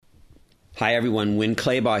Hi everyone, Win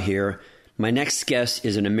Claybaugh here. My next guest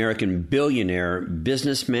is an American billionaire,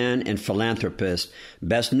 businessman, and philanthropist,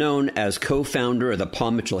 best known as co-founder of the Paul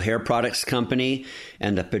Mitchell Hair Products Company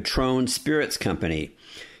and the Patron Spirits Company.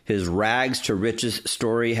 His rags to riches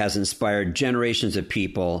story has inspired generations of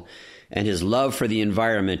people, and his love for the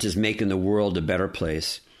environment is making the world a better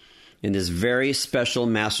place. In this very special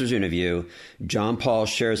Masters interview, John Paul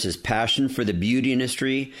shares his passion for the beauty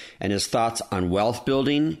industry and his thoughts on wealth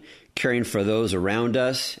building, caring for those around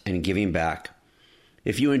us, and giving back.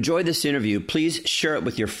 If you enjoyed this interview, please share it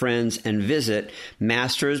with your friends and visit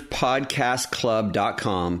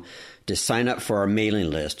masterspodcastclub.com to sign up for our mailing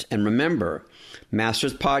list. And remember,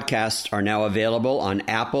 Masters Podcasts are now available on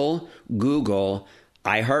Apple, Google,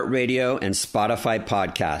 iHeartRadio, and Spotify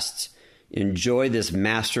podcasts. Enjoy this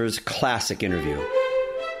Masters classic interview.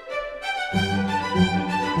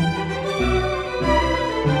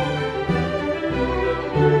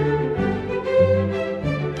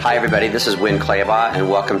 Hi, everybody. This is Win Claybaugh, and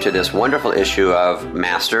welcome to this wonderful issue of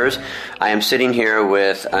Masters. I am sitting here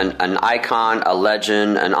with an icon, a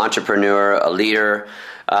legend, an entrepreneur, a leader.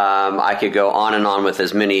 I could go on and on with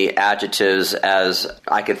as many adjectives as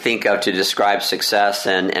I could think of to describe success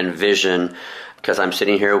and vision, because I'm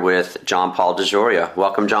sitting here with John Paul DeJoria.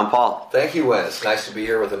 Welcome, John Paul. Thank you, Win. It's nice to be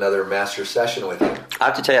here with another Masters session with you. I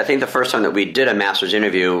have to tell you, I think the first time that we did a Masters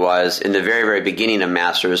interview was in the very, very beginning of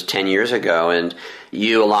Masters 10 years ago, and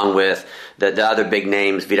you, along with the other big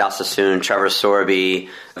names, Vidal Sassoon, Trevor Sorby,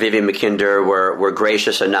 Vivian McKinder, were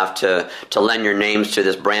gracious enough to lend your names to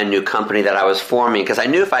this brand new company that I was forming, because I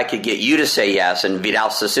knew if I could get you to say yes and Vidal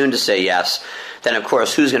Sassoon to say yes, then of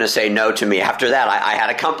course who's going to say no to me after that? I had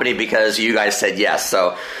a company because you guys said yes.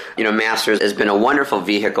 So, Masters has been a wonderful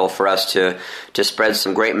vehicle for us to spread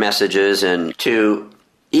some great messages and to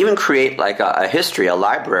even create like a history, a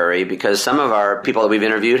library, because some of our people that we've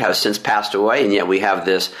interviewed have since passed away, and yet we have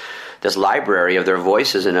this library of their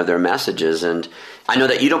voices and of their messages. And I know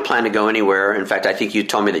that you don't plan to go anywhere. In fact, I think you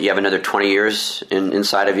told me that you have another 20 years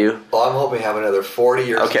inside of you. Well, I'm hoping to have another 40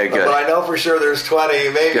 years. Okay, good. But I know for sure there's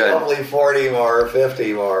 20, maybe good. Hopefully 40 more,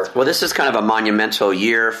 50 more. Well, this is kind of a monumental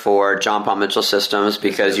year for John Paul Mitchell Systems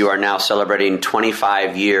because you are now celebrating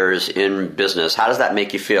 25 years in business. How does that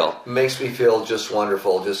make you feel? It makes me feel just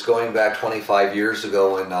wonderful. Just going back 25 years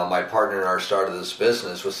ago when my partner and I started this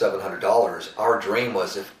business with $700, our dream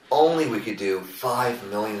was if only we could do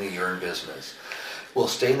 $5 million a year in business. We'll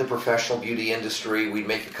stay in the professional beauty industry. We'd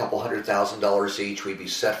make a couple $100,000 each. We'd be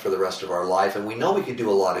set for the rest of our life. And we know we could do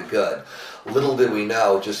a lot of good. Little did we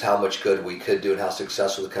know just how much good we could do and how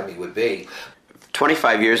successful the company would be.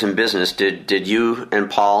 25 years in business. Did you and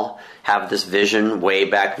Paul have this vision way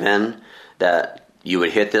back then that you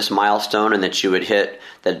would hit this milestone and that you would hit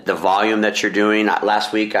the volume that you're doing?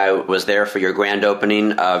 Last week I was there for your grand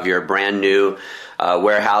opening of your brand new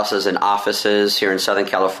warehouses and offices here in Southern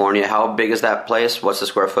California. How big is that place? What's the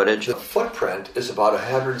square footage? The footprint is about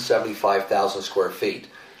 175,000 square feet.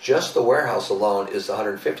 Just the warehouse alone is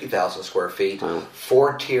 150,000 square feet,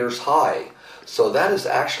 4 tiers high. So that is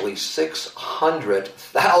actually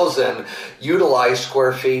 600,000 utilized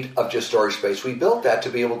square feet of just storage space. We built that to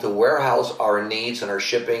be able to warehouse our needs and our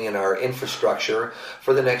shipping and our infrastructure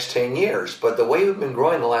for the next 10 years. But the way we've been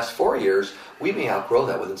growing the last 4 years, we may outgrow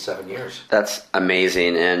that within 7 years. That's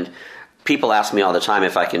amazing. And people ask me all the time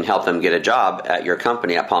if I can help them get a job at your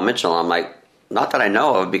company, at Paul Mitchell. I'm like, not that I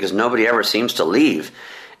know of, because nobody ever seems to leave.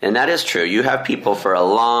 And that is true. You have people for a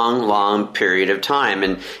long, long period of time.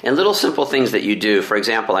 And little simple things that you do. For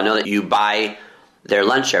example, I know that you buy their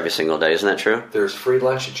lunch every single day. Isn't that true? There's free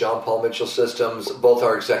lunch at John Paul Mitchell Systems. Both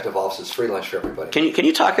our executive offices, free lunch for everybody. Can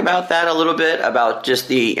you talk about that a little bit, about just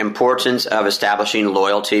the importance of establishing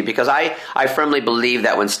loyalty? Because I firmly believe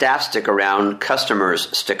that when staff stick around, customers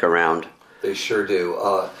stick around. They sure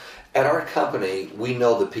do. At our company, we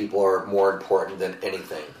know that people are more important than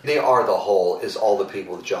anything. They are the whole, is all the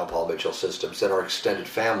people with John Paul Mitchell Systems and our extended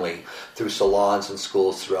family through salons and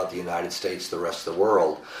schools throughout the United States, the rest of the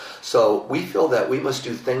world. So we feel that we must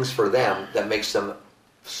do things for them that makes them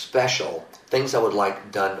special, things I would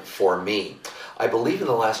like done for me. I believe in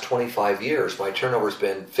the last 25 years, my turnover's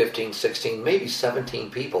been 15, 16, maybe 17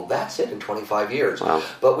 people. That's it in 25 years. Wow.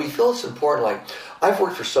 But we feel it's important. Like, I've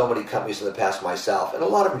worked for so many companies in the past myself, and a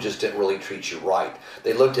lot of them just didn't really treat you right.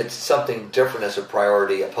 They looked at something different as a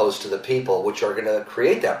priority opposed to the people, which are going to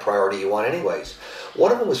create that priority you want anyways.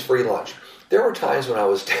 One of them was free lunch. There were times when I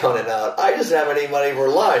was down and out. I just didn't have any money for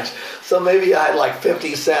lunch. So maybe I had like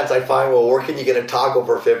 50 cents. I'd find, well, where can you get a taco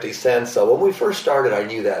for 50 cents? So when we first started, I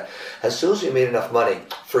knew that as soon as we made enough money,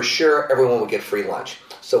 for sure everyone would get free lunch.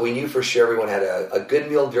 So we knew for sure everyone had a good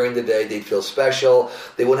meal during the day. They'd feel special.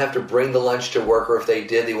 They wouldn't have to bring the lunch to work, or if they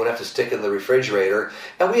did, they wouldn't have to stick it in the refrigerator.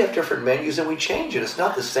 And we have different menus, and we change it. It's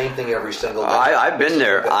not the same thing every single day. I've been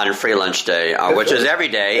there on free lunch day, which is every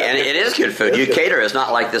day, and it is good food. You cater. It's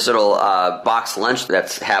not like this little box lunch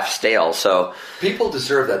that's half stale. So people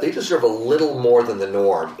deserve that. They deserve a little more than the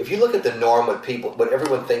norm. If you look at the norm, what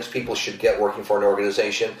everyone thinks people should get working for an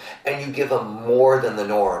organization, and you give them more than the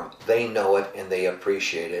norm, they know it and they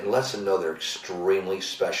appreciate it. And lets them know they're extremely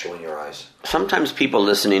special in your eyes. Sometimes people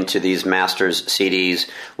listening to these Masters CDs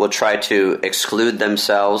will try to exclude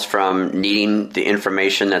themselves from needing the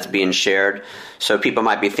information that's being shared. So people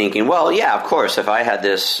might be thinking, well, yeah, of course, if I had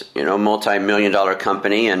this, multi-million-dollar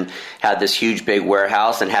company and had this huge big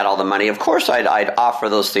warehouse and had all the money, of course I'd offer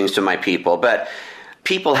those things to my people. But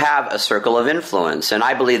people have a circle of influence, and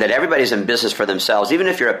I believe that everybody's in business for themselves. Even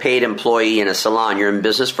if you're a paid employee in a salon, you're in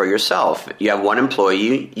business for yourself. You have one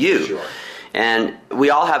employee, you. Sure. And we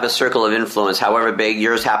all have a circle of influence, however big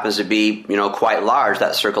yours happens to be, quite large,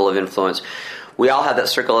 that circle of influence. We all have that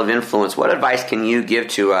circle of influence. What advice can you give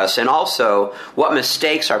to us? And also, what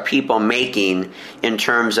mistakes are people making in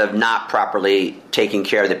terms of not properly taking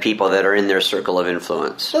care of the people that are in their circle of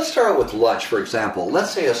influence? Let's start with lunch, for example.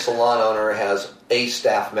 Let's say a salon owner has a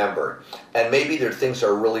staff member, and maybe their things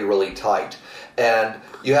are really, really tight. And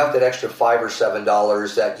you have that extra $5 or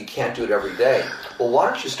 $7 that you can't do it every day. Well, why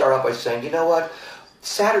don't you start off by saying, you know what?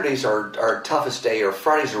 Saturdays are our toughest day, or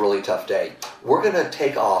Friday's a really tough day. We're going to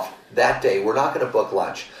take off that day. We're not going to book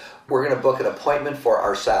lunch. We're going to book an appointment for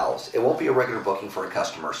ourselves. It won't be a regular booking for a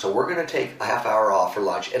customer. So we're going to take a half hour off for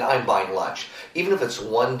lunch, and I'm buying lunch. Even if it's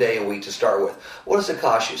one day a week to start with. What does it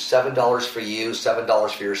cost you? $7 for you,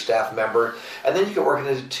 $7 for your staff member, and then you can work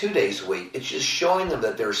it 2 days a week. It's just showing them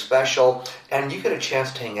that they're special, and you get a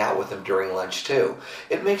chance to hang out with them during lunch too.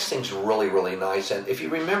 It makes things really, really nice. And if you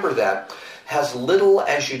remember that, as little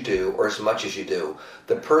as you do or as much as you do,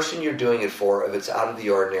 the person you're doing it for, if it's out of the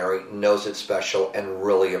ordinary, knows it's special and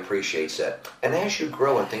really appreciates it. And as you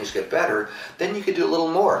grow and things get better, then you could do a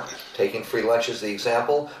little more. Taking free lunch as the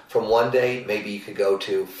example, from one day, maybe you could go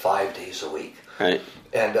to 5 days a week. Right.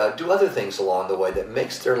 And do other things along the way that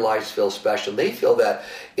makes their lives feel special. They feel that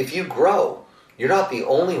if you grow, you're not the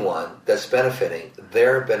only one that's benefiting.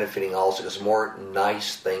 They're benefiting also because more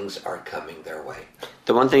nice things are coming their way.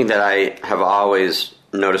 The one thing that I have always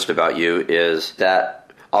noticed about you is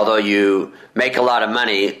that although you make a lot of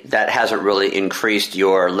money, that hasn't really increased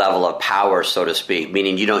your level of power, so to speak,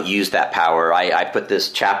 meaning you don't use that power. I put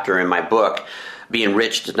this chapter in my book, being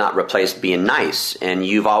rich does not replace being nice, and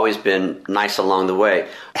you've always been nice along the way.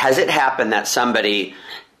 Has it happened that somebody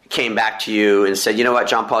came back to you and said, you know what,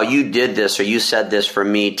 John Paul, you did this or you said this for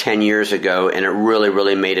me 10 years ago and it really,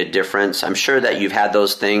 really made a difference? I'm sure that you've had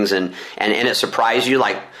those things and it surprised you,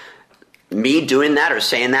 like me doing that or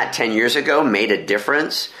saying that 10 years ago made a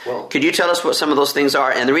difference. Well, could you tell us what some of those things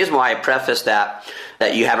are? And the reason why I preface that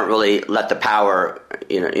you haven't really let the power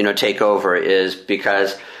take over is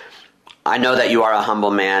because I know that you are a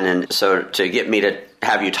humble man, and so to get me to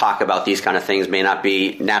have you talk about these kind of things may not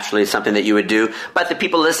be naturally something that you would do, but the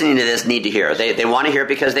people listening to this need to hear. They want to hear it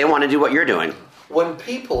because they want to do what you're doing. When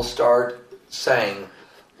people start saying,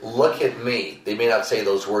 look at me, they may not say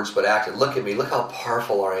those words, but act it. Look at me, look how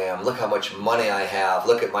powerful I am, look how much money I have,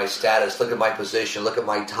 look at my status, look at my position, look at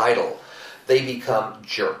my title. They become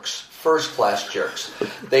jerks. First-class jerks.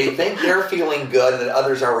 They think they're feeling good and that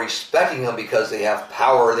others are respecting them because they have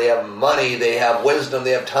power, they have money, they have wisdom, they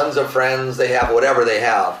have tons of friends, they have whatever they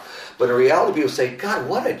have. But in reality, people say, God,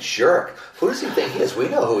 what a jerk. Who does he think he is? We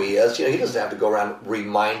know who he is. He doesn't have to go around and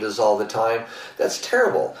remind us all the time. That's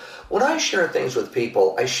terrible. When I share things with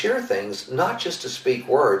people, I share things not just to speak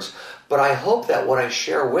words, but I hope that what I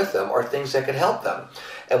share with them are things that can help them.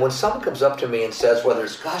 And when someone comes up to me and says, whether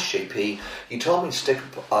it's, gosh, JP, you told me to stick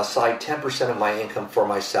aside 10% of my income for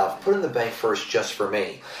myself, put in the bank first just for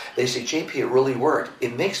me. They say, JP, it really worked.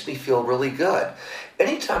 It makes me feel really good.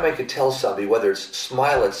 Anytime I could tell somebody, whether it's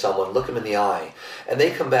smile at someone, look them in the eye, and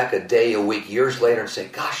they come back a day, a week, years later and say,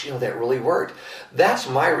 gosh, that really worked. That's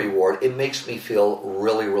my reward. It makes me feel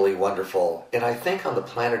really, really wonderful. And I think on the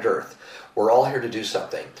planet Earth, we're all here to do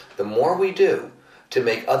something. The more we do to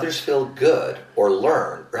make others feel good or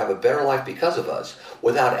learn or have a better life because of us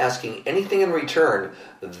without asking anything in return,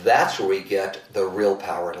 that's where we get the real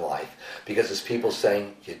power in life. Because it's people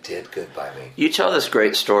saying, you did good by me. You tell this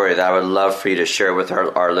great story that I would love for you to share with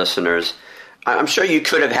our listeners. I'm sure you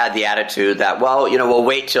could have had the attitude that, well, we'll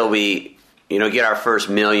wait till we get our first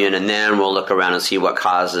million, and then we'll look around and see what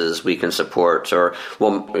causes we can support. Or,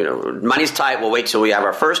 well, money's tight, we'll wait till we have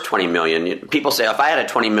our first 20 million. People say, if I had a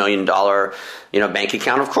 $20 million, bank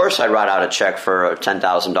account, of course I'd write out a check for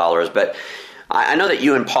 $10,000. But I know that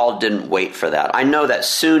you and Paul didn't wait for that. I know that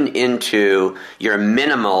soon into your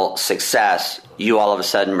minimal success, you all of a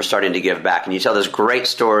sudden were starting to give back. And you tell this great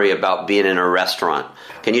story about being in a restaurant.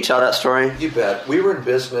 Can you tell that story? You bet. We were in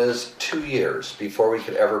business 2 years before we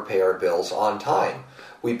could ever pay our bills on time.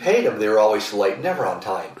 We paid them. They were always late, never on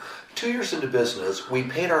time. 2 years into business, we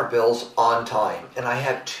paid our bills on time. And I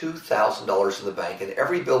had $2,000 in the bank, and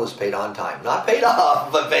every bill was paid on time. Not paid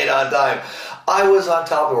off, but paid on time. I was on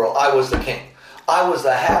top of the world. I was the king. I was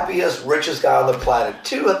the happiest, richest guy on the planet.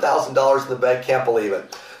 $2,000 in the bank, can't believe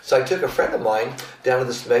it. So I took a friend of mine down to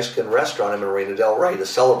this Mexican restaurant in Marina del Rey to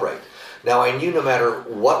celebrate. Now, I knew no matter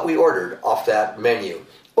what we ordered off that menu, it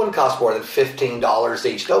wouldn't cost more than $15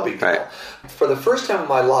 each, no big deal. Right. For the first time in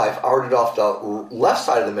my life, I ordered off the left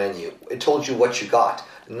side of the menu. It told you what you got,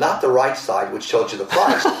 not the right side, which told you the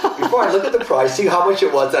price. Before I look at the price, see how much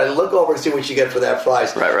it was, and I look over and see what you get for that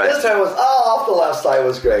price. Right. This time it was, off the left side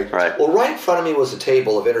was great. Right. Well, right in front of me was a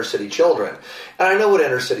table of inner city children. And I know what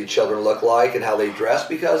inner city children look like and how they dress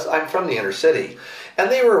because I'm from the inner city. And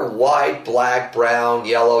they were white, black, brown,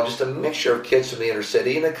 yellow, just a mixture of kids from the inner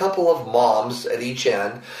city and a couple of moms at each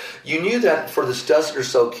end. You knew that for this dozen or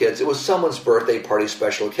so kids, it was someone's birthday party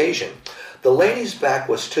special occasion. The lady's back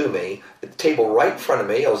was to me, the table right in front of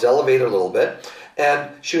me. I was elevated a little bit. And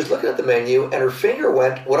she was looking at the menu, and her finger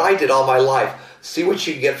went, what I did all my life, see what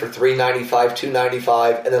you get for $3.95,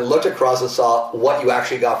 $2.95, and then looked across and saw what you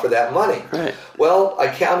actually got for that money. Right. Well, I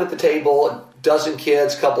counted the table, dozen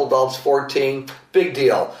kids, couple adults, 14, big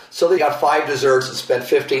deal. So they got 5 desserts and spent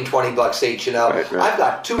 $15, $20 each, Right. I've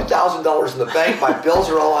got $2,000 in the bank, my bills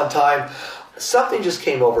are all on time. Something just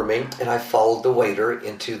came over me, and I followed the waiter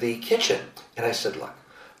into the kitchen. And I said, look,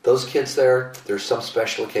 those kids there's some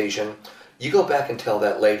special occasion. You go back and tell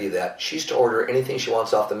that lady that she's to order anything she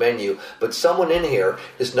wants off the menu, but someone in here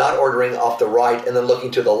is not ordering off the right and then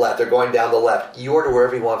looking to the left. They're going down the left. You order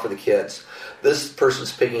wherever you want for the kids. This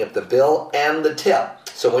person's picking up the bill and the tip.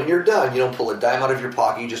 So when you're done, you don't pull a dime out of your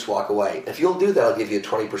pocket, you just walk away. If you'll do that, I'll give you a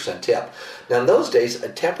 20% tip. Now in those days, a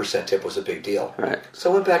 10% tip was a big deal. Right. So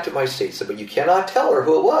I went back to my seat, said, but you cannot tell her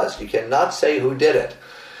who it was. You cannot say who did it.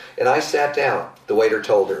 And I sat down. The waiter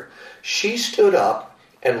told her. She stood up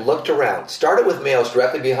and looked around. Started with me, I was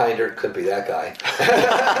directly behind her, couldn't be that guy.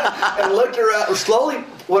 And looked around, slowly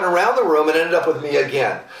went around the room and ended up with me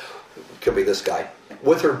again. Could be this guy.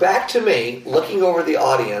 With her back to me, looking over the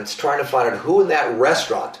audience, trying to find out who in that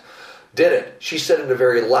restaurant did it. She said in a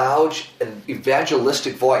very loud and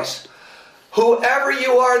evangelistic voice, whoever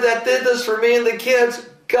you are that did this for me and the kids,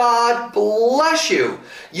 God bless you.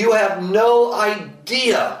 You have no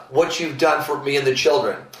idea what you've done for me and the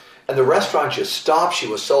children. And the restaurant just stopped. She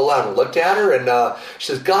was so loud and looked at her and she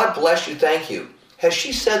says, God bless you, thank you. As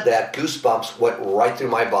she said that, goosebumps went right through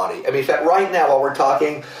my body. I mean, in fact, right now while we're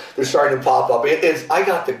talking, they're starting to pop up. I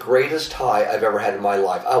got the greatest high I've ever had in my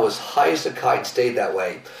life. I was high as a kite and stayed that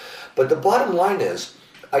way. But the bottom line is,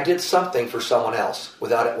 I did something for someone else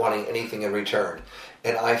without wanting anything in return.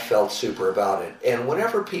 And I felt super about it. And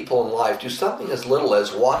whenever people in life do something as little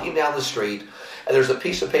as walking down the street and there's a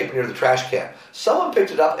piece of paper near the trash can, someone picked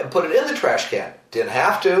it up and put it in the trash can. Didn't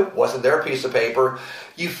have to, wasn't their piece of paper.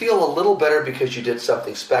 You feel a little better because you did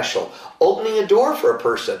something special. Opening a door for a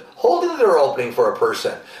person, holding the door opening for a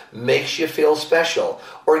person makes you feel special.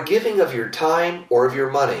 Or giving of your time or of your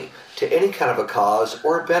money to any kind of a cause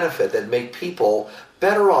or a benefit that make people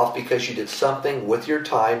better off because you did something with your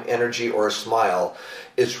time, energy, or a smile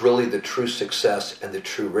is really the true success and the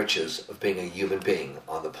true riches of being a human being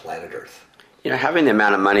on the planet Earth. Having the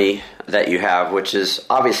amount of money that you have, which is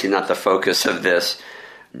obviously not the focus of this,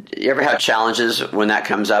 you ever have challenges when that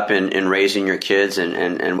comes up in raising your kids,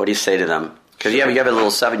 and what do you say to them? Because you have a little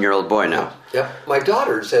 7-year-old boy now. Yep. My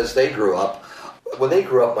daughters, as they grew up, when they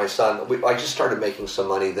grew up, my son, I just started making some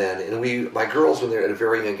money then, and my girls, when they're at a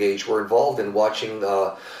very young age, were involved in watching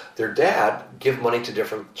their dad give money to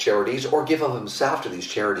different charities or give of himself to these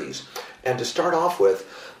charities. And to start off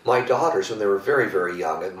with, my daughters, when they were very, very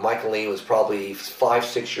young, and Michaeline was probably 5,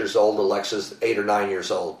 6 years old, Alexa's 8 or 9 years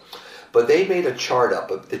old, but they made a chart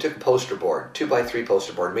up. They took a poster board, 2x3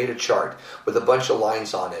 poster board, made a chart with a bunch of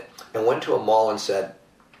lines on it, and went to a mall and said,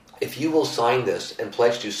 if you will sign this and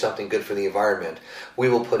pledge to do something good for the environment, we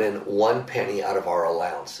will put in 1 penny out of our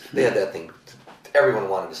allowance. They had that thing Everyone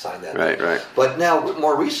wanted to sign that. Right. But now,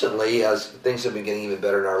 more recently, as things have been getting even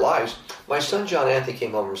better in our lives, my son John Anthony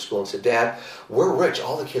came home from school and said, "Dad, we're rich."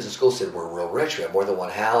 All the kids in school said, "We're real rich. We have more than one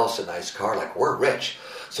house, a nice car. Like, we're rich."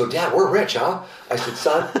 So, "Dad, we're rich, huh?" I said,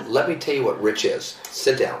 "Son, let me tell you what rich is.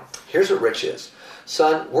 Sit down. Here's what rich is.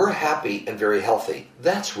 Son, we're happy and very healthy.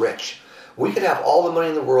 That's rich. We could have all the money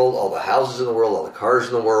in the world, all the houses in the world, all the cars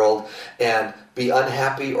in the world, and be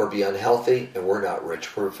unhappy or be unhealthy, and we're not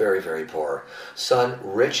rich. We're very, very poor. Son,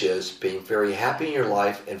 rich is being very happy in your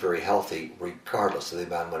life and very healthy, regardless of the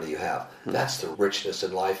amount of money you have. That's the richness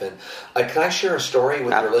in life." And can I share a story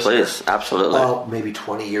with your listeners? Please, absolutely. Maybe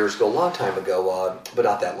 20 years ago, a long time ago, but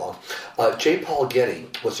not that long. J. Paul Getty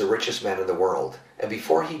was the richest man in the world. And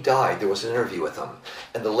before he died, there was an interview with him.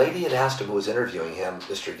 And the lady had asked him who was interviewing him,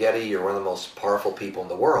 "Mr. Getty, you're one of the most powerful people in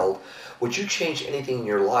the world. Would you change anything in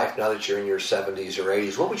your life now that you're in your 70s or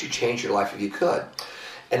 80s? What would you change in your life if you could?"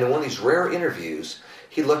 And in one of these rare interviews,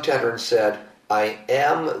 he looked at her and said, "I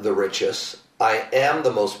am the richest. I am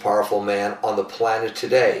the most powerful man on the planet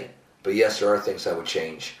today. But yes, there are things I would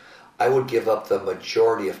change. I would give up the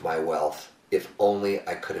majority of my wealth if only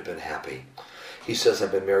I could have been happy." He says,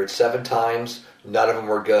 "I've been married 7 times. None of them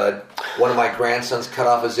were good. One of my grandsons cut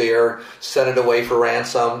off his ear, sent it away for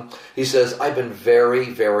ransom." He says, "I've been very,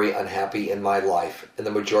 very unhappy in my life, and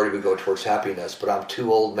the majority would go towards happiness, but I'm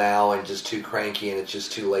too old now and just too cranky, and it's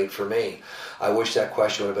just too late for me. I wish that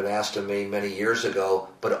question would have been asked of me many years ago,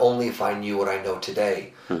 but only if I knew what I know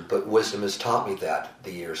today. But wisdom has taught me that.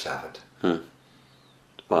 The years haven't."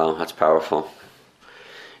 Wow, that's powerful.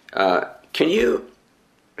 Can you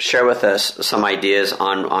share with us some ideas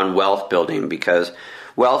on wealth building? Because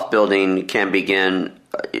wealth building can begin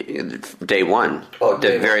day one,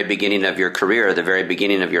 the very beginning of your career, the very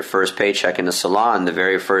beginning of your first paycheck in the salon, the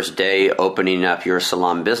very first day opening up your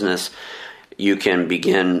salon business. You can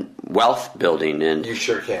begin wealth building, and you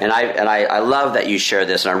sure can. And I love that you share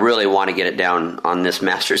this, and I really want to get it down on this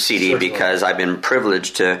master CD. Certainly. Because I've been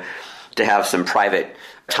privileged to have some private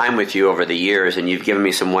time with you over the years, and you've given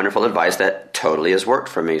me some wonderful advice that totally has worked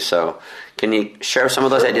for me. So can you share some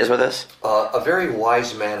of those ideas with us? A very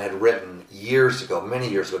wise man had written years ago, many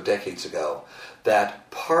years ago, decades ago, that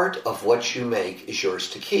part of what you make is yours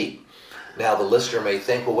to keep. Now the listener may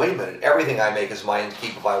think, well, wait a minute, everything I make is mine to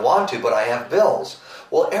keep if I want to, but I have bills.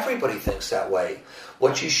 Well, everybody thinks that way.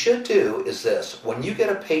 What you should do is this: when you get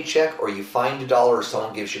a paycheck or you find $1 or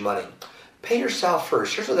someone gives you money, pay yourself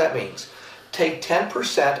first. Here's what that means. Take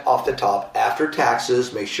 10% off the top after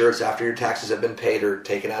taxes. Make sure it's after your taxes have been paid or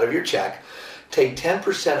taken out of your check. Take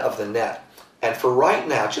 10% of the net. And for right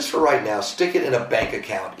now, just for right now, stick it in a bank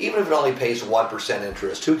account. Even if it only pays 1%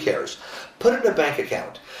 interest, who cares? Put it in a bank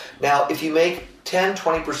account. Now, if you make 10,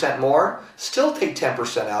 20% more, still take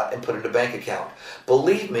 10% out and put it in a bank account.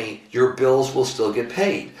 Believe me, your bills will still get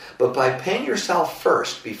paid. But by paying yourself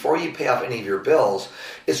first, before you pay off any of your bills,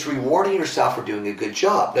 it's rewarding yourself for doing a good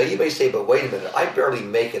job. Now, you may say, but wait a minute, I barely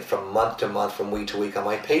make it from month to month, from week to week on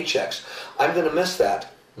my paychecks. I'm going to miss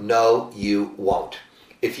that. No, you won't.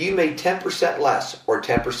 If you made 10% less or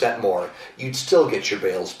 10% more, you'd still get your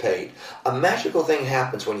bills paid. A magical thing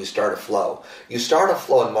happens when you start a flow. You start a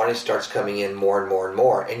flow and money starts coming in more and more and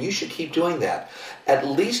more, and you should keep doing that, at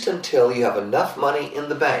least until you have enough money in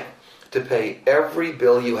the bank to pay every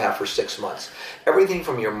bill you have for 6 months. Everything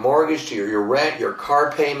from your mortgage to your rent, your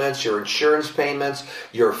car payments, your insurance payments,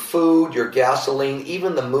 your food, your gasoline,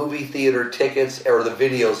 even the movie theater tickets or the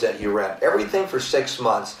videos that you rent. Everything for 6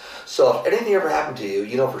 months. So if anything ever happened to you,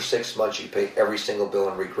 you know for 6 months you pay every single bill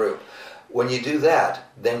and regroup. When you do that,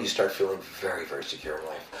 then you start feeling very, very secure in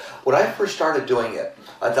life. When I first started doing it,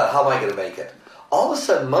 I thought, how am I going to make it? All of a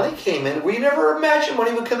sudden, money came in where you never imagined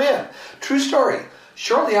money would come in. True story.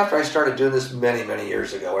 Shortly after I started doing this many, many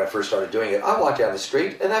years ago, when I first started doing it, I walked down the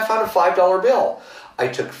street and I found a $5 bill. I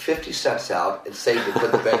took 50 cents out and saved it, put it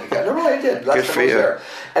in the bank account. No, really, I did. Good for you. There.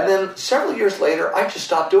 And then several years later, I just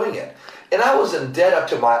stopped doing it. And I was in debt up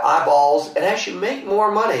to my eyeballs. And as you make more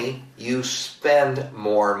money, you spend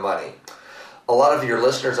more money. A lot of your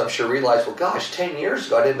listeners, I'm sure, realize, well, gosh, 10 years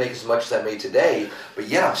ago, I didn't make as much as I made today. But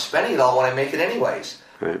yeah, I'm spending it all when I make it anyways.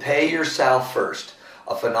 Right. Pay yourself first.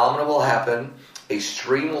 A phenomenon will happen. A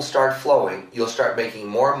stream will start flowing. You'll start making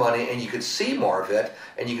more money, and you can see more of it,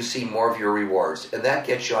 and you can see more of your rewards. And that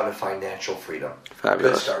gets you on to financial freedom.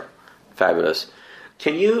 Fabulous. Good start. Fabulous.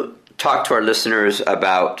 Can you talk to our listeners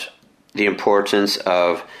about the importance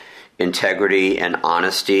of integrity and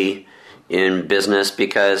honesty in business?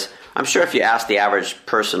 Because I'm sure if you ask the average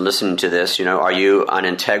person listening to this, are you an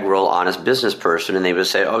integral, honest business person? And they would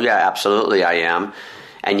say, oh, yeah, absolutely I am.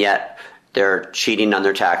 And yet, they're cheating on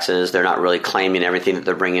their taxes. They're not really claiming everything that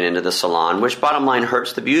they're bringing into the salon, which bottom line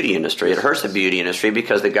hurts the beauty industry. It hurts the beauty industry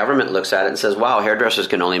because the government looks at it and says, wow, hairdressers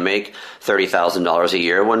can only make $30,000 a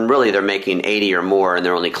year when really they're making 80 or more, and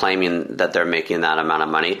they're only claiming that they're making that amount of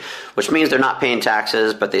money, which means they're not paying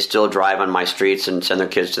taxes, but they still drive on my streets and send their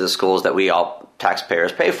kids to the schools that we all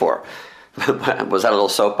taxpayers pay for. Was that a little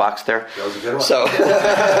soapbox there? That was a good one. So,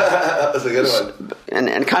 that was a good one.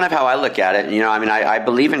 And kind of how I look at it, I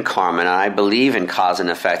believe in karma, and I believe in cause and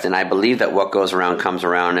effect, and I believe that what goes around comes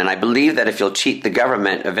around, and I believe that if you'll cheat the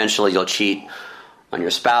government, eventually you'll cheat on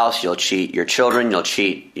your spouse, you'll cheat your children, you'll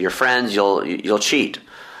cheat your friends, you'll cheat.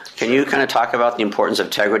 Can you kind of talk about the importance of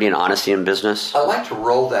integrity and honesty in business? I'd like to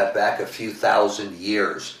roll that back a few thousand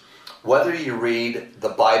years. Whether you read the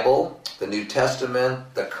Bible, the New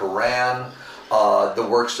Testament, the Quran, the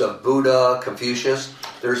works of Buddha, Confucius,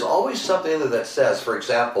 there's always something in there that says, for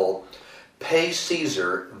example, pay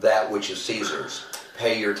Caesar that which is Caesar's.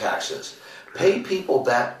 Pay your taxes. Pay people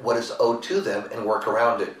that what is owed to them and work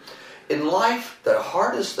around it. In life, the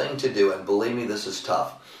hardest thing to do, and believe me, this is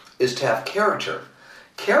tough, is to have character.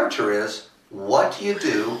 Character is what do you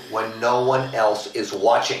do when no one else is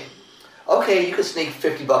watching? Okay, you could sneak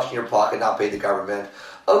 $50 in your pocket and not pay the government.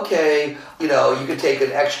 Okay, you could take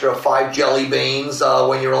an extra 5 jelly beans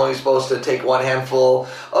when you're only supposed to take one handful.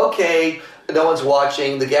 Okay, no one's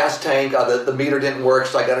watching. The gas tank, the meter didn't work,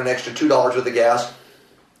 so I got an extra $2 worth of gas.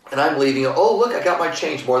 And I'm leaving. Oh, look, I got my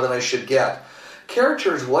change more than I should get.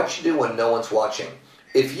 Character is what you do when no one's watching.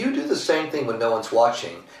 If you do the same thing when no one's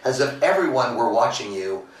watching, as if everyone were watching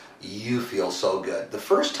you, you feel so good. The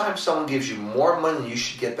first time someone gives you more money than you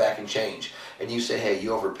should get back in change, and you say, hey,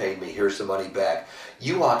 you overpaid me, here's the money back,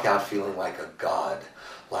 you walk out feeling like a god.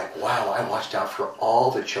 Like, wow, I watched out for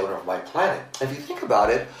all the children of my planet. If you think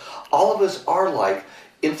about it, all of us are like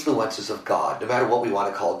influences of God, no matter what we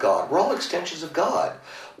want to call God. We're all extensions of God.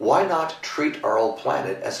 Why not treat our old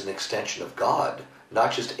planet as an extension of God?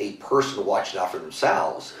 Not just a person watching out for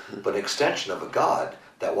themselves, but an extension of a God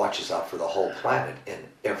that watches out for the whole planet and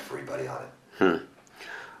everybody on it.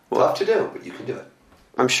 Well, tough to do, but you can do it.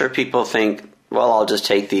 I'm sure people think, well, I'll just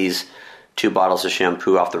take these 2 bottles of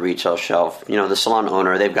shampoo off the retail shelf. The salon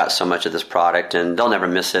owner, they've got so much of this product, and they'll never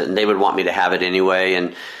miss it, and they would want me to have it anyway.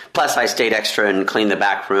 And plus, I stayed extra and cleaned the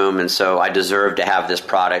back room, and so I deserve to have this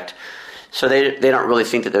product. So they don't really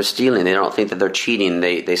think that they're stealing. They don't think that they're cheating.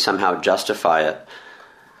 They somehow justify it.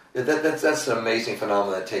 That's an amazing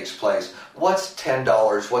phenomenon that takes place. What's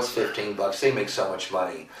 $10? What's $15? They make so much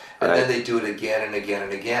money. And then they do it again and again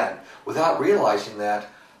and again without realizing that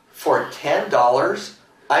for $10,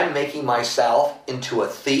 I'm making myself into a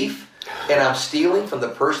thief and I'm stealing from the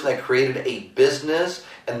person that created a business,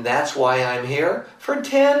 and that's why I'm here. For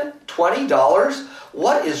 $10, $20?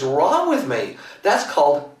 What is wrong with me? That's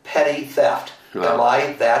called petty theft. Wow. Am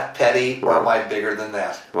I that petty, or am I bigger than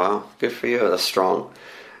that? Wow, good for you. That's strong.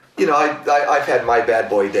 I've had my bad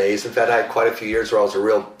boy days. In fact, I had quite a few years where I was a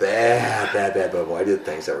real bad boy. I did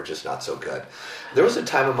things that were just not so good. There was a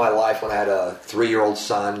time in my life when I had a 3-year-old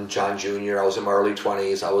son, John Jr. I was in my early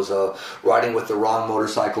 20s. I was riding with the wrong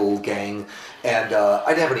motorcycle gang, and I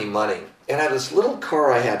didn't have any money. And I had this little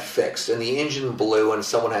car I had fixed, and the engine blew, and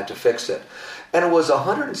someone had to fix it. And it was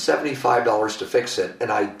 $175 to fix it,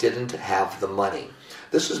 and I didn't have the money.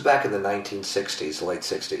 This was back in the 1960s, the late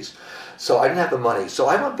 60s. So I didn't have the money. So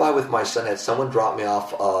I went by with my son, had someone drop me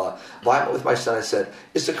off. With my son, I said,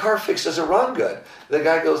 is the car fixed? Does it run good? The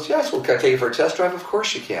guy goes, yes, well, can I take you for a test drive? Of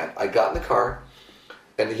course you can. I got in the car,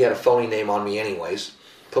 and he had a phony name on me anyways.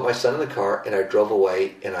 Put my son in the car, and I drove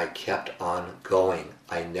away, and I kept on going.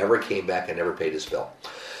 I never came back. I never paid his bill.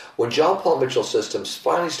 When John Paul Mitchell Systems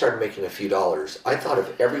finally started making a few dollars, I thought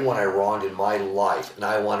of everyone I wronged in my life, and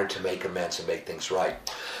I wanted to make amends and make things right.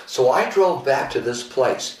 So I drove back to this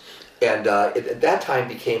place, and it at that time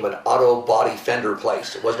became an auto body fender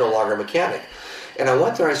place. It was no longer a mechanic. And I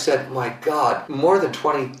went there, I said, my God, more than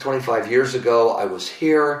 20, 25 years ago, I was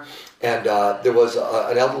here, and there was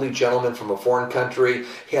an elderly gentleman from a foreign country.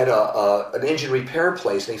 He had an engine repair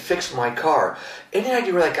place, and he fixed my car. Any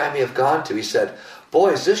idea where that guy may have gone to? He said,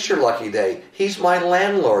 boy, is this your lucky day. He's my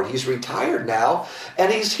landlord. He's retired now,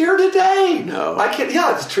 and he's here today. No.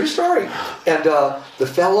 Yeah, it's a true story. And the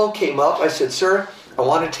fellow came up. I said, sir, I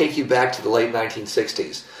want to take you back to the late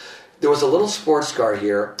 1960s. There was a little sports car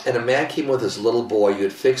here, and a man came with his little boy. You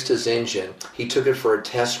had fixed his engine. He took it for a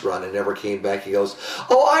test run and never came back. He goes,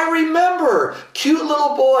 oh, I remember. Cute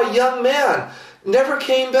little boy, young man. Never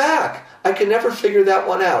came back. I could never figure that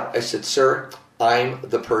one out. I said, sir, I'm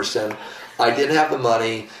the person. I didn't have the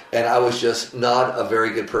money, and I was just not a very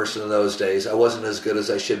good person in those days. I wasn't as good as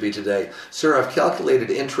I should be today. Sir, I've calculated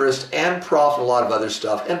interest and profit and a lot of other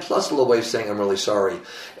stuff, and plus a little way of saying I'm really sorry.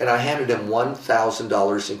 And I handed him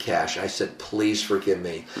 $1,000 in cash. I said, please forgive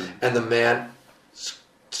me. And the man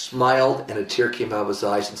smiled, and a tear came out of his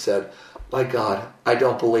eyes and said, my God, I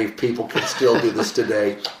don't believe people can still do this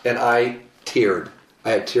today. And I teared.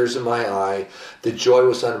 I had tears in my eye. The joy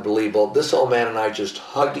was unbelievable. This old man and I just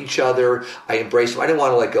hugged each other. I embraced him. I didn't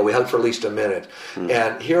want to let go. We hugged for at least a minute.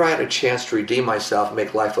 And here I had a chance to redeem myself and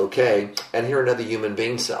make life okay. And here another human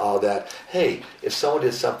being saw that, hey, if someone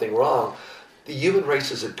did something wrong, the human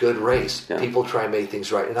race is a good race. Yeah. People try and make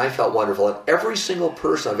things right. And I felt wonderful. And every single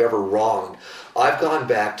person I've ever wronged, I've gone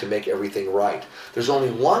back to make everything right. There's only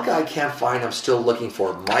one guy I can't find I'm still looking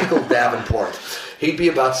for, Michael Davenport. He'd be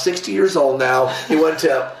about 60 years old now. He went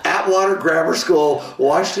to Atwater Grammar School,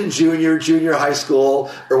 Washington Junior High School,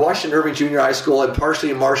 or Washington Irving Junior High School, and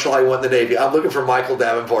partially in Marshall I went in the Navy. I'm looking for Michael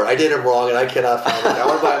Davenport. I did him wrong, and I cannot find him. I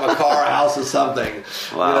want to buy him a car, a house, or something.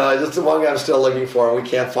 Wow. That's the one guy I'm still looking for, and we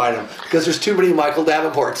can't find him because there's too many Michael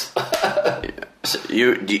Davenports. So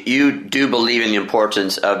you do believe in the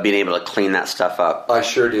importance of being able to clean that stuff up. I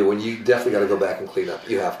sure do. When you definitely got to go back and clean up.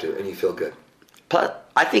 You have to, and you feel good. Plus,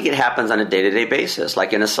 I think it happens on a day-to-day basis.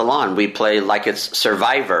 Like in a salon, we play like it's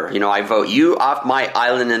Survivor. You know, I vote you off my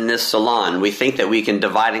island in this salon. We think that we can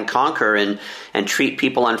divide and conquer and treat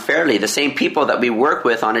people unfairly. The same people that we work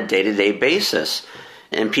with on a day-to-day basis.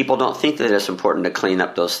 And people don't think that it's important to clean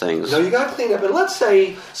up those things. No, you got to clean up. And let's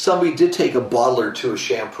say somebody did take a bottle or two of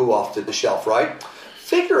shampoo off the shelf, right?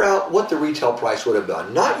 Figure out what the retail price would have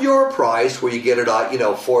done. Not your price where you get it at,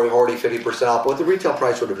 40, 50% off, but what the retail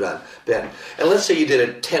price would have been. And let's say you did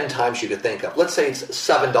it 10 times you could think of. Let's say it's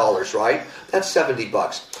 $7, right? That's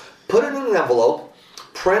 $70. Put it in an envelope,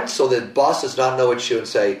 print so that boss does not know it's you, and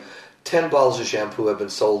say, 10 bottles of shampoo have been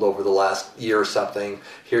sold over the last year or something.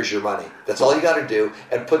 Here's your money. That's all you got to do.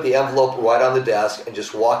 And put the envelope right on the desk and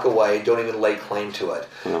just walk away. Don't even lay claim to it.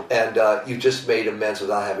 And you just made amends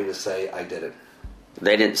without having to say, I did it.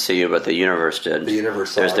 They didn't see you, but the universe did. The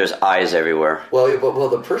universe saw it. There's eyes everywhere. Well,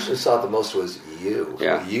 the person who saw it the most was you.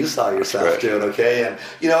 Yeah. You saw yourself do it, okay? And,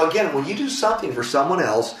 again, when you do something for someone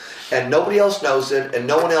else and nobody else knows it and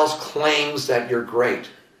no one else claims that you're great,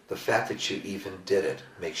 the fact that you even did it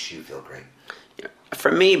makes you feel great.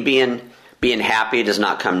 For me, being happy does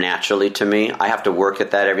not come naturally to me. I have to work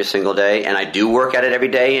at that every single day, and I do work at it every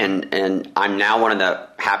day, and I'm now one of the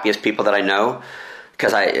happiest people that I know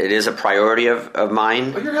because it is a priority of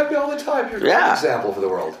mine. But you're happy all the time. You're an example for the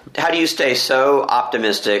world. How do you stay so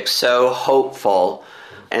optimistic, so hopeful,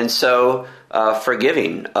 and so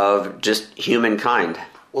forgiving of just humankind?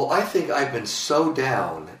 Well, I think I've been so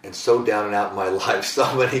down and out in my life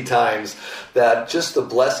so many times that just the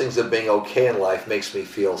blessings of being okay in life makes me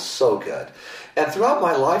feel so good. And throughout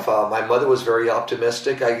my life, my mother was very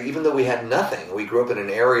optimistic. Even though we had nothing, we grew up in an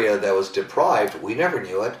area that was deprived. We never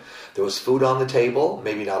knew it. There was food on the table,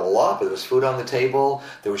 maybe not a lot, but there was food on the table.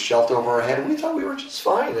 There was shelter over our head, and we thought we were just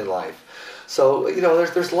fine in life. So,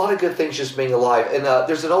 there's a lot of good things just being alive. And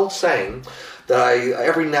there's an old saying that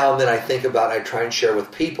every now and then I think about and I try and share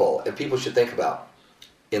with people, and people should think about.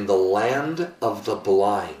 In the land of the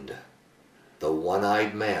blind, the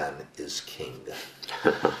one-eyed man is king.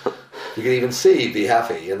 You can even be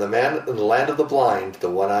happy. In the land of the blind, the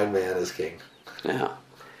one-eyed man is king. Yeah.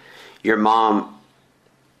 Your mom,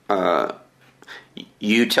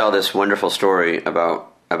 you tell this wonderful story about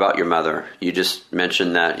your mother. You just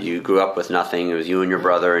mentioned that you grew up with nothing. It was you and your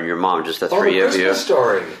brother and your mom, just the three of you. The Christmas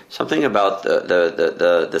story. Something about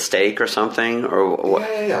the steak or something, or what?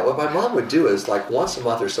 Yeah. What my mom would do is like once a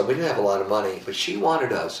month or so. We didn't have a lot of money, but she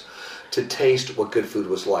wanted us to taste what good food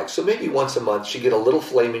was like. So maybe once a month she'd get a little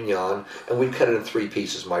filet mignon, and we'd cut it in 3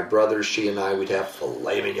 pieces. My brother, she, and I, we'd have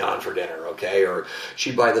filet mignon for dinner, okay? Or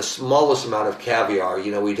she'd buy the smallest amount of caviar.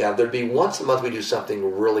 There'd be once a month we'd do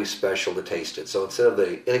something really special to taste it. So instead of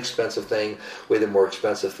the inexpensive thing, we had the more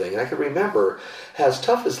expensive thing. And I can remember, as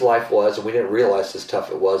tough as life was, and we didn't realize as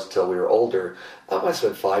tough it was until we were older, I must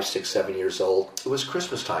have been 5, 6, 7 years old. It was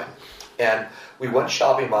Christmas time. And we went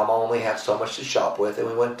shopping. Mama only had so much to shop with, and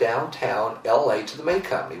we went downtown L.A. to the May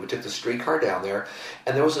Company. We took the streetcar down there,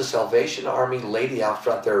 and there was a Salvation Army lady out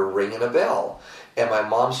front there ringing a bell. And my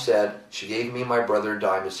mom said, She gave me and my brother a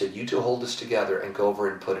dime and said, you two hold this together and go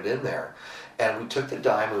over and put it in there. And we took the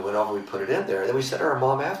dime, we went over, we put it in there, and then we said to our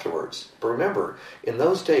mom afterwards. But remember, in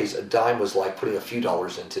those days, a dime was like putting a few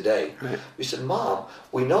dollars in today. Right. We said, Mom,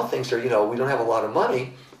 we know things are, we don't have a lot of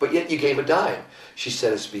money, but yet you gave a dime. She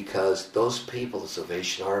said it's because those people, the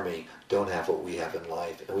Salvation Army, don't have what we have in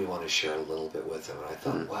life, and we want to share a little bit with them. And I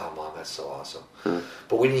thought, wow, Mom, that's so awesome.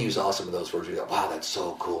 But we didn't use awesome in those words. We thought, wow, that's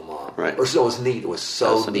so cool, Mom. Right. Or so it was neat. It was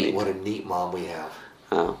so That's neat. neat. What a neat mom we have.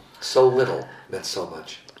 Oh. So little meant so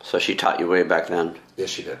much. So she taught you way back then. Yes,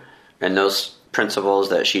 she did. And those principles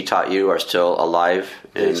that she taught you are still alive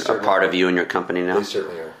and a part of you and your company now? They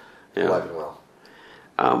certainly are. Yeah. Alive and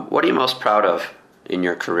well. What are you most proud of in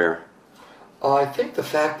your career? I think the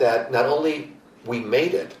fact that not only we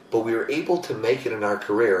made it, but we were able to make it in our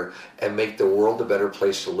career and make the world a better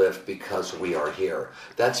place to live because we are here.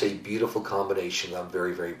 That's a beautiful combination I'm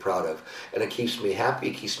very, very proud of. And it keeps me happy,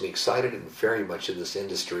 it keeps me excited, and very much in this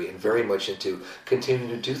industry, and very much into continuing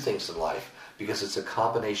to do things in life, because it's a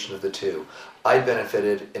combination of the two. I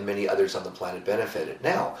benefited, and many others on the planet benefited.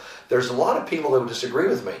 Now, there's a lot of people that would disagree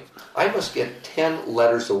with me. I must get 10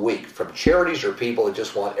 letters a week from charities or people that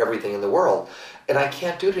just want everything in the world. And I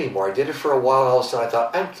can't do it anymore. I did it for a while, and all of a sudden I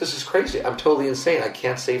thought, this is crazy. I'm totally insane. I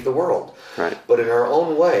can't save the world. Right. But in our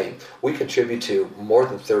own way, we contribute to more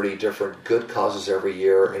than 30 different good causes every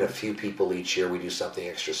year, and a few people each year we do something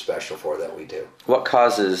extra special for that we do. What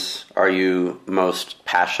causes are you most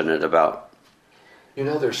passionate about?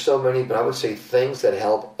 There's so many, but I would say things that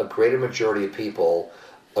help a greater majority of people,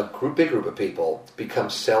 big group of people, become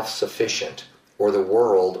self-sufficient, or the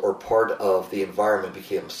world or part of the environment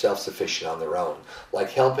become self-sufficient on their own. Like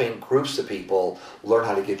helping groups of people learn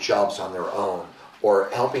how to get jobs on their own, or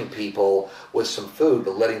helping people with some food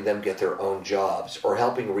but letting them get their own jobs, or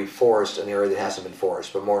helping reforest an area that hasn't been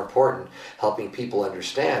forested. But more important, helping people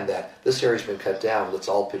understand that this area's been cut down, let's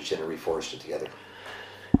all pitch in and reforest it together.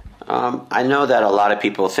 I know that a lot of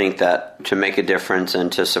people think that to make a difference and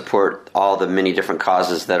to support all the many different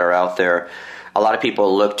causes that are out there, a lot of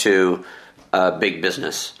people look to big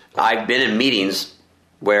business. I've been in meetings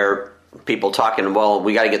where people talking, well,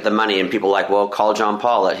 we got to get the money, and people like, well, call John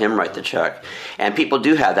Paul, let him write the check. And people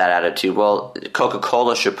do have that attitude. Well,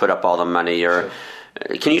 Coca-Cola should put up all the money, or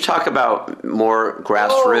can you talk about more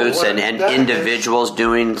grassroots and individuals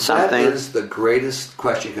doing something? That is the greatest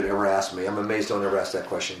question you could ever ask me. I'm amazed no one ever asked that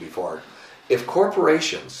question before. If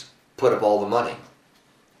corporations put up all the money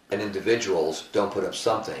and individuals don't put up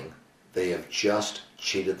something, they have just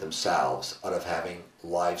cheated themselves out of having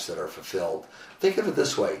lives that are fulfilled. Think of it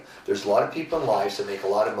this way. There's a lot of people in lives that make a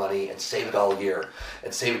lot of money and save it all year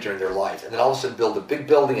and save it during their life, and then all of a sudden build a big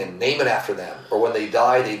building and name it after them. Or when they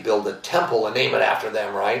die, they build a temple and name it after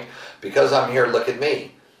them, right? Because I'm here, look at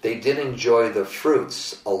me. They didn't enjoy the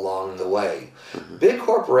fruits along the way. Mm-hmm. Big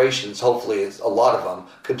corporations, hopefully a lot of them,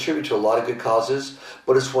 contribute to a lot of good causes,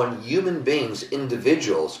 but it's when human beings,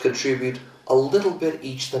 individuals, contribute a little bit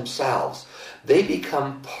each themselves. They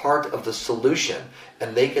become part of the solution,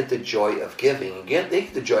 and they get the joy of giving. And they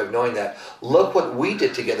get the joy of knowing that, look what we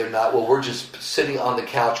did together, not, well, we're just sitting on the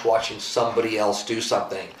couch watching somebody else do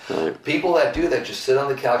something. Right. People that do that just sit on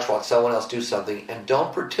the couch, watch someone else do something, and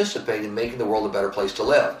don't participate in making the world a better place to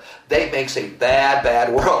live. They make a bad,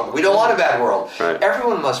 bad world. We don't want a bad world. Right.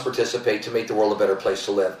 Everyone must participate to make the world a better place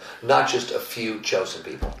to live, not just a few chosen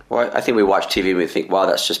people. Well, I think we watch TV and we think, wow,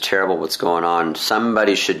 that's just terrible what's going on.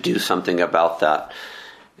 Somebody should do something about that.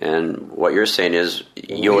 And what you're saying is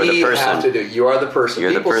you're the person. We have to do. You are the person.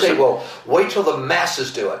 People say, well, wait till the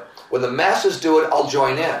masses do it. When the masses do it, I'll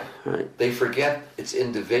join in. Right. They forget it's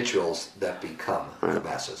individuals that become the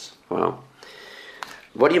masses. Well,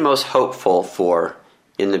 what are you most hopeful for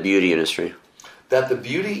in the beauty industry? That the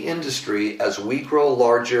beauty industry, as we grow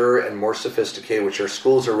larger and more sophisticated, which our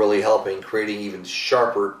schools are really helping, creating even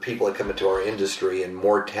sharper people that come into our industry and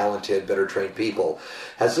more talented, better trained people,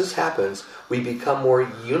 as this happens, we become more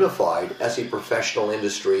unified as a professional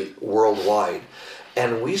industry worldwide.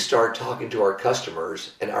 And we start talking to our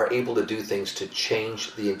customers and are able to do things to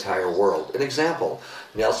change the entire world. An example,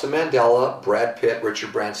 Nelson Mandela, Brad Pitt,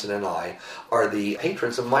 Richard Branson, and I are the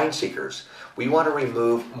patrons of Mind Seekers. We want to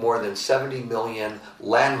remove more than 70 million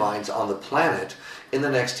landmines on the planet in the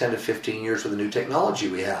next 10 to 15 years with the new technology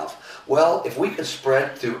we have. Well, if we could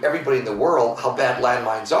spread through everybody in the world how bad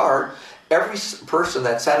landmines are, every person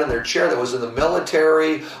that sat in their chair that was in the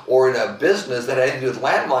military or in a business that had anything to do with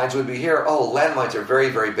landmines would be here. Oh, landmines are very,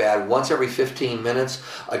 very bad. Once every 15 minutes,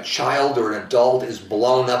 a child or an adult is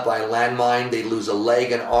blown up by a landmine. They lose a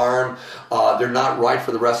leg and arm. They're not right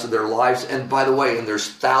for the rest of their lives. And by the way, and there's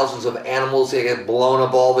thousands of animals that get blown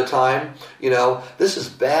up all the time. This is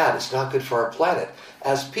bad. It's not good for our planet.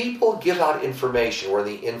 As people give out information, we're in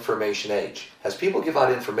the information age. As people give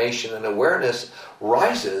out information and awareness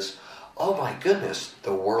rises, oh my goodness,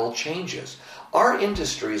 the world changes. Our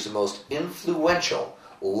industry is the most influential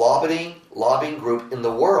lobbying group in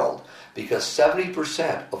the world because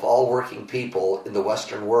 70% of all working people in the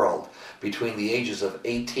Western world between the ages of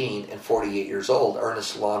 18 and 48 years old are in a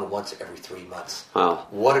salon once every 3 months. Wow.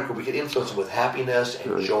 What a group. We can influence them with happiness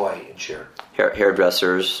and joy and cheer.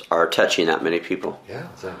 Hairdressers are touching that many people. Yeah,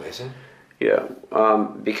 isn't that amazing? Yeah.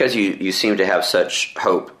 Because you seem to have such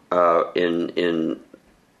hope in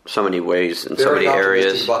so many ways, in so many areas. Very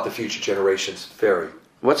optimistic about the future generations. Very.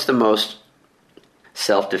 What's the most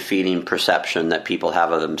self-defeating perception that people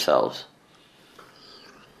have of themselves?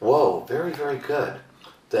 Whoa, very, very good.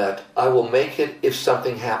 That I will make it if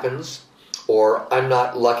something happens, or I'm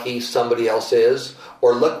not lucky, somebody else is,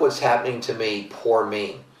 or look what's happening to me, poor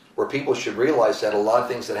me. Where people should realize that a lot of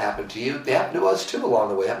things that happen to you, they happen to us too along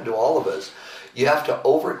the way, happen to all of us. You have to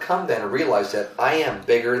overcome that and realize that I am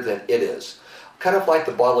bigger than it is. Kind of like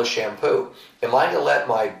the bottle of shampoo. Am I going to let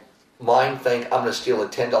my mind think I'm going to steal a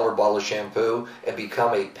 $10 bottle of shampoo and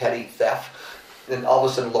become a petty theft and all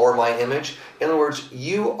of a sudden lower my image? In other words,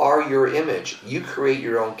 you are your image. You create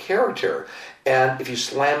your own character. And if you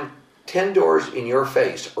slam 10 doors in your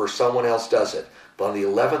face or someone else does it, but on the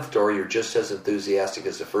 11th door you're just as enthusiastic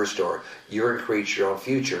as the first door, you're going to create your own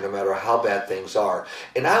future no matter how bad things are.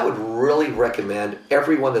 And I would really recommend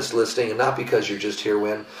everyone that's listening, and not because you're just here,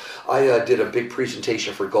 Win, I did a big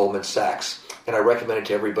presentation for Goldman Sachs. And I recommend it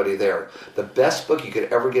to everybody there. The best book you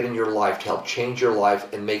could ever get in your life to help change your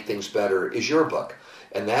life and make things better is your book.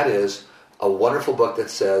 And that is a wonderful book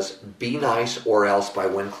that says, Be Nice or Else by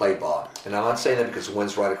Win Claybaugh. And I'm not saying that because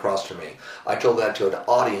Win's right across from me. I told that to an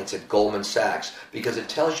audience at Goldman Sachs because it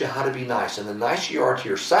tells you how to be nice. And the nicer you are to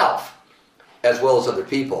yourself, as well as other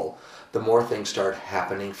people, the more things start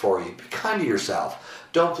happening for you. Be kind to yourself.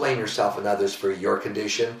 Don't blame yourself and others for your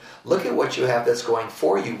condition. Look at what you have that's going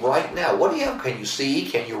for you right now. What do you have? Can you see?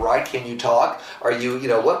 Can you write? Can you talk? Are you,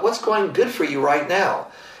 what's going good for you right now?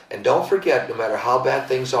 And don't forget, no matter how bad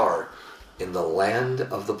things are, in the land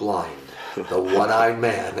of the blind, the one-eyed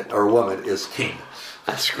man or woman is king.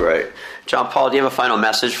 That's great. John Paul, do you have a final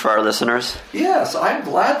message for our listeners? Yes, I'm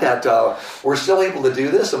glad that we're still able to do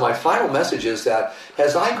this. And my final message is that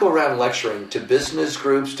as I go around lecturing to business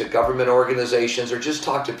groups, to government organizations, or just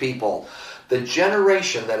talk to people, the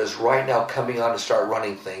generation that is right now coming on to start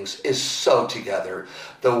running things is so together.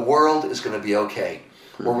 The world is going to be okay.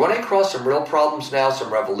 We're running across some real problems now,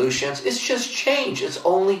 some revolutions. It's just change. It's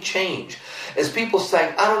only change. As people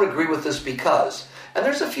saying, I don't agree with this because... And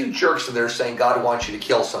there's a few jerks in there saying God wants you to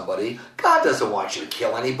kill somebody. God doesn't want you to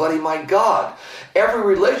kill anybody, my God. Every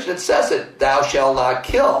religion, it says it, thou shalt not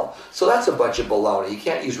kill. So that's a bunch of baloney. You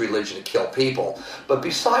can't use religion to kill people. But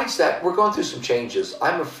besides that, we're going through some changes.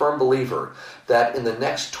 I'm a firm believer that in the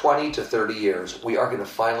next 20 to 30 years, we are going to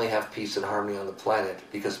finally have peace and harmony on the planet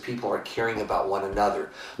because people are caring about one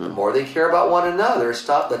another. The more they care about one another, it's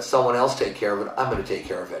not let someone else take care of it. I'm going to take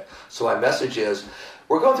care of it. So my message is,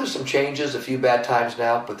 we're going through some changes, a few bad times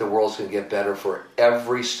now, but the world's going to get better for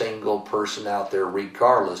every single person out there,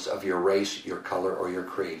 regardless of your race, your color, or your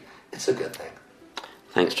creed. It's a good thing.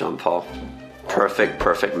 Thanks, John Paul.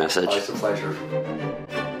 Perfect message. It's a pleasure.